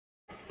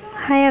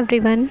Hi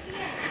everyone.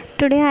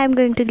 Today I am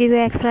going to give you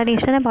an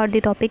explanation about the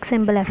topic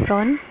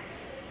SYMBLEPHARON.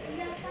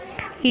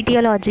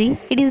 Etiology.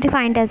 It is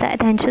defined as the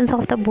adhesions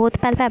of the both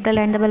palpebral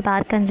and the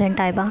bulbar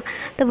conjunctiva.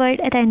 The word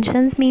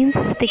adhesions means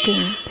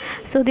sticking.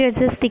 So there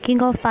is a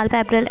sticking of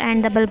palpebral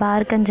and the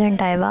bulbar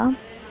conjunctiva.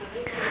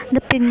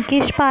 The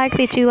pinkish part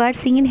which you are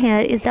seeing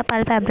here is the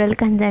palpebral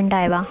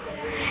conjunctiva,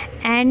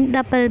 and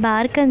the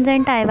bulbar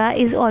conjunctiva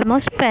is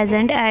almost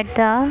present at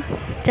the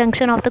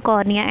junction of the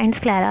cornea and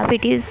sclera,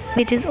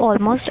 which is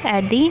almost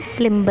at the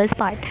limbus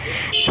part.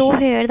 So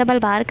here the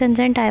bulbar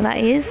conjunctiva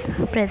is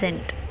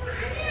present.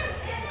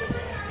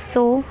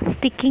 So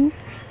sticking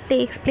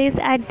takes place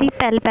at the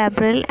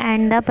palpebral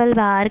and the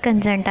bulbar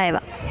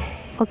conjunctiva,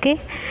 okay,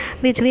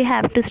 which we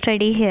have to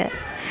study here.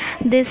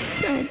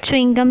 This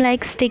chewing gum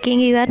like sticking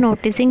you are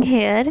noticing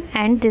here,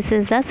 and this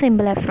is the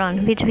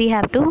SYMBLEPHARON which we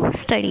have to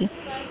study,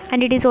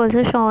 and it is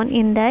also shown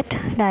in that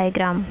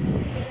diagram.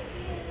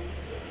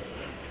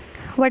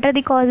 What are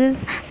the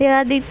causes? There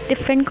are the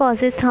different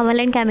causes: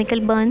 thermal and chemical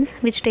burns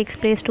which takes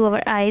place to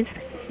our eyes.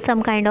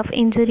 Some kind of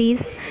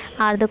injuries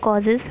are the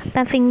causes.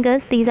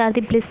 Fingers, these are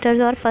the blisters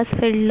or pus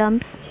filled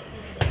lumps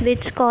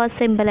which cause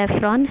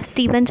SYMBLEPHARON.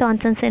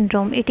 Stevens-Johnson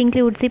syndrome, it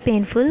includes the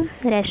painful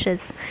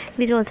rashes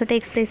which also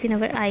takes place in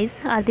our eyes,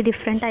 are the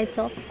different types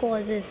of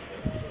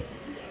causes.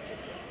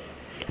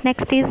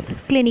 Next is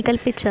clinical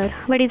picture.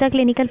 What is a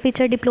clinical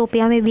picture?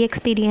 Diplopia may be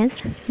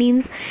experienced,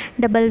 means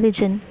double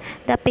vision.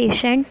 The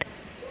patient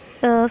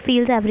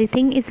feels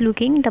everything is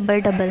looking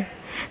double.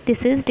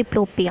 This is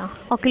diplopia.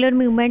 Ocular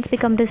movements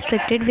become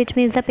restricted, which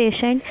means the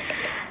patient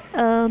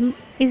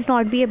is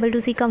not be able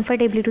to see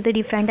comfortably to the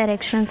different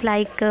directions,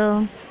 like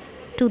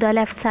to the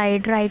left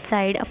side, right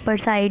side, upper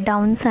side,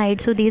 down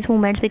side. So these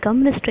movements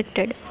become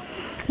restricted.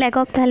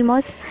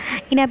 Lagophthalmos,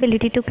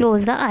 inability to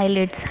close the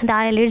eyelids. The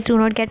eyelids do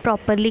not get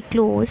properly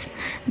closed.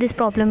 This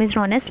problem is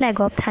known as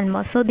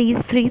lagophthalmos. So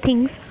these three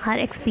things are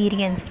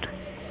experienced.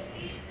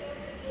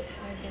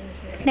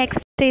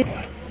 Next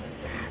is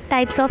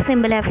types of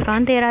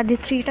SYMBLEPHARON. There are the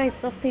three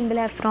types of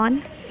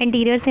SYMBLEPHARON.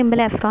 Anterior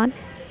SYMBLEPHARON,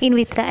 in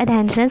which the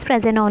adhesion is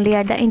present only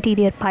at the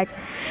interior part.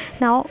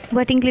 Now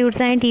what includes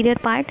the interior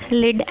part?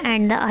 Lid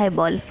and the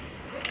eyeball.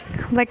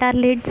 What are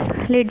lids?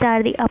 Lids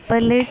are the upper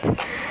lids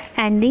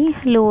and the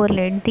lower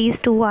lid. These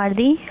two are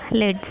the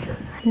lids.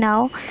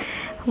 Now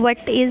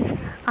what is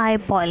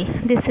eyeball?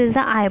 This is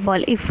the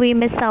eyeball. If we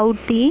miss out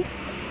the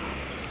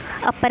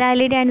upper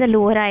eyelid and the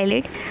lower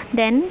eyelid,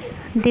 then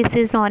this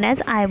is known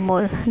as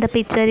eyeball. The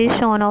picture is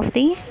shown of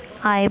the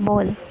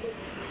eyeball.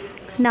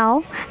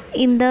 Now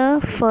in the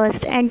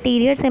first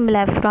anterior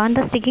SYMBLEPHARON,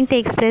 the sticking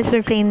takes place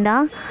between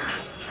the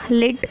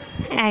lid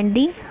and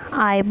the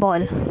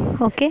eyeball,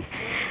 okay.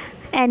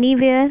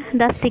 Anywhere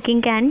the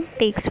sticking can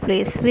takes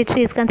place, which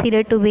is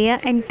considered to be an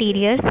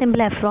anterior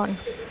SYMBLEPHARON.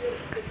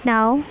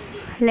 Now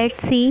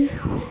let's see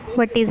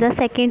what is the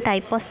second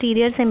type,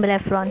 posterior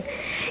SYMBLEPHARON.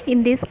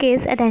 In this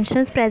case, adhesion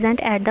is present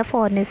at the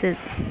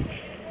fornices.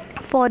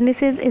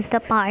 Fornices is the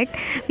part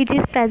which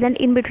is present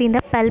in between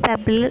the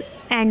palpebral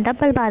and the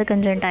bulbar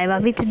conjunctiva,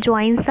 which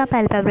joins the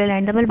palpebral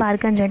and the bulbar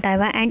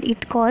conjunctiva, and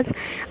it causes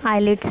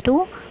eyelids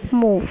to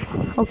move,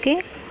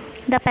 okay.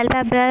 The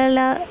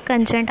palpebral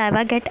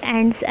conjunctiva get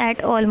ends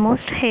at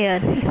almost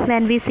here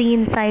when we see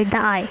inside the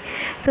eye.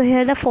 So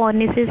here the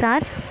fornices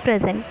are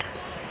present.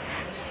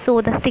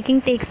 So the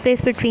sticking takes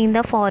place between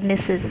the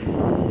fornices,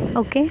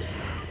 okay.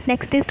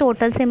 Next is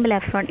total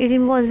SYMBLEPHARON. It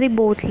involves the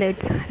both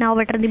lids. Now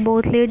what are the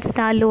both lids?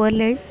 The lower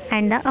lid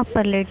and the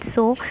upper lid.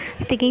 So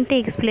sticking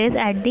takes place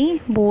at the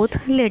both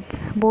lids.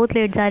 Both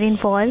lids are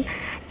involved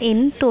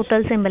in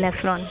total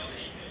SYMBLEPHARON.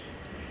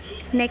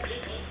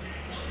 Next,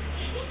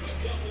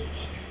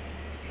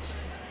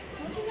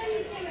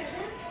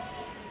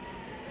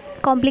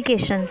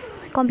 complications.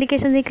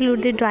 Complications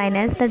include the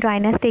dryness. The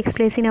dryness takes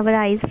place in our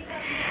eyes.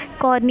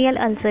 Corneal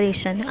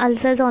ulceration.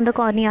 Ulcers on the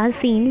cornea are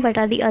seen. What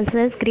are the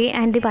ulcers? Grey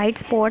and the white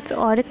spots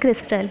or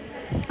crystal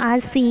are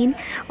seen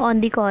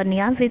on the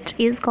cornea, which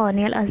is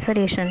corneal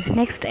ulceration.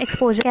 Next,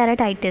 exposure.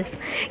 Keratitis.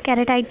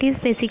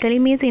 Keratitis basically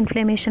means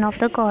inflammation of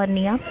the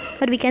cornea,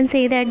 or we can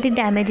say that the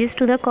damage is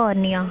to the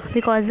cornea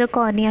because the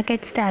cornea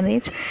gets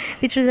damaged,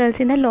 which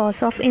results in the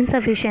loss of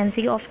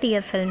insufficiency of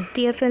tear film.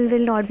 Tear film will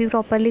not be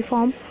properly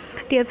formed.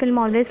 Tear film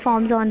always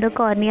forms on the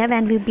cornea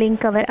when we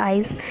blink our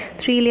eyes.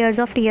 3 layers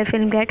of tear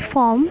film get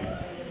formed,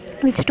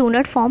 which do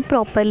not form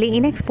properly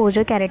in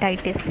exposure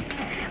keratitis,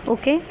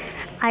 okay.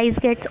 Eyes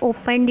gets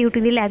opened due to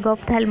the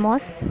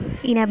lagophthalmos,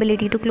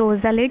 inability to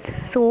close the lids,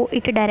 so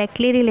it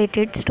directly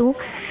related to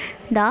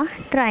the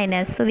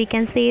dryness. So we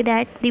can say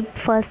that the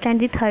first and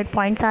the third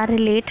points are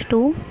related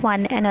to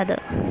one another,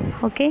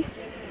 okay.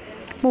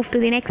 Move to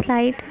the next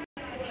slide.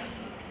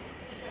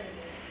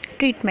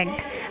 Treatment.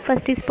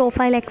 First is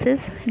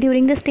prophylaxis.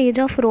 During the stage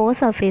of raw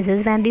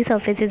surfaces, when the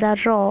surfaces are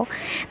raw,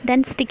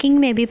 then sticking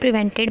may be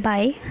prevented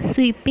by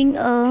sweeping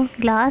a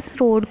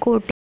glass rod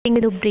coating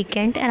with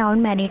lubricant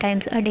around many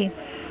times a day.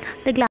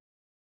 The glass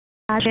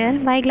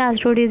why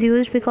glass rod is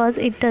used? Because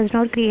it does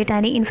not create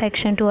any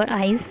infection to our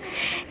eyes.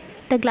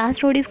 The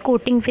glass rod is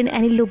coating with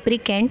any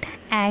lubricant,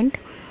 and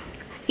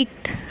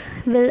it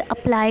will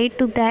apply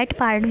to that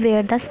part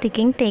where the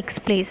sticking takes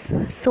place,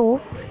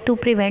 so to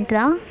prevent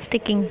the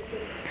sticking.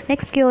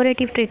 Next,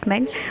 curative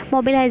treatment,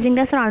 mobilizing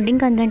the surrounding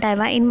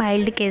conjunctiva in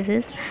mild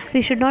cases.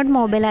 We should not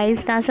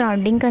mobilize the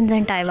surrounding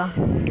conjunctiva.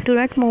 Do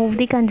not move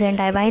the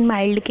conjunctiva in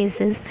mild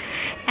cases.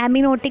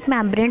 Amniotic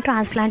membrane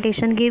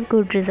transplantation give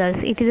good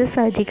results. It is a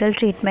surgical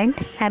treatment,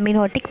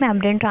 amniotic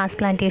membrane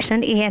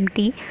transplantation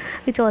 (AMT),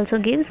 which also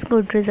gives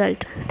good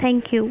result.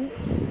 Thank you.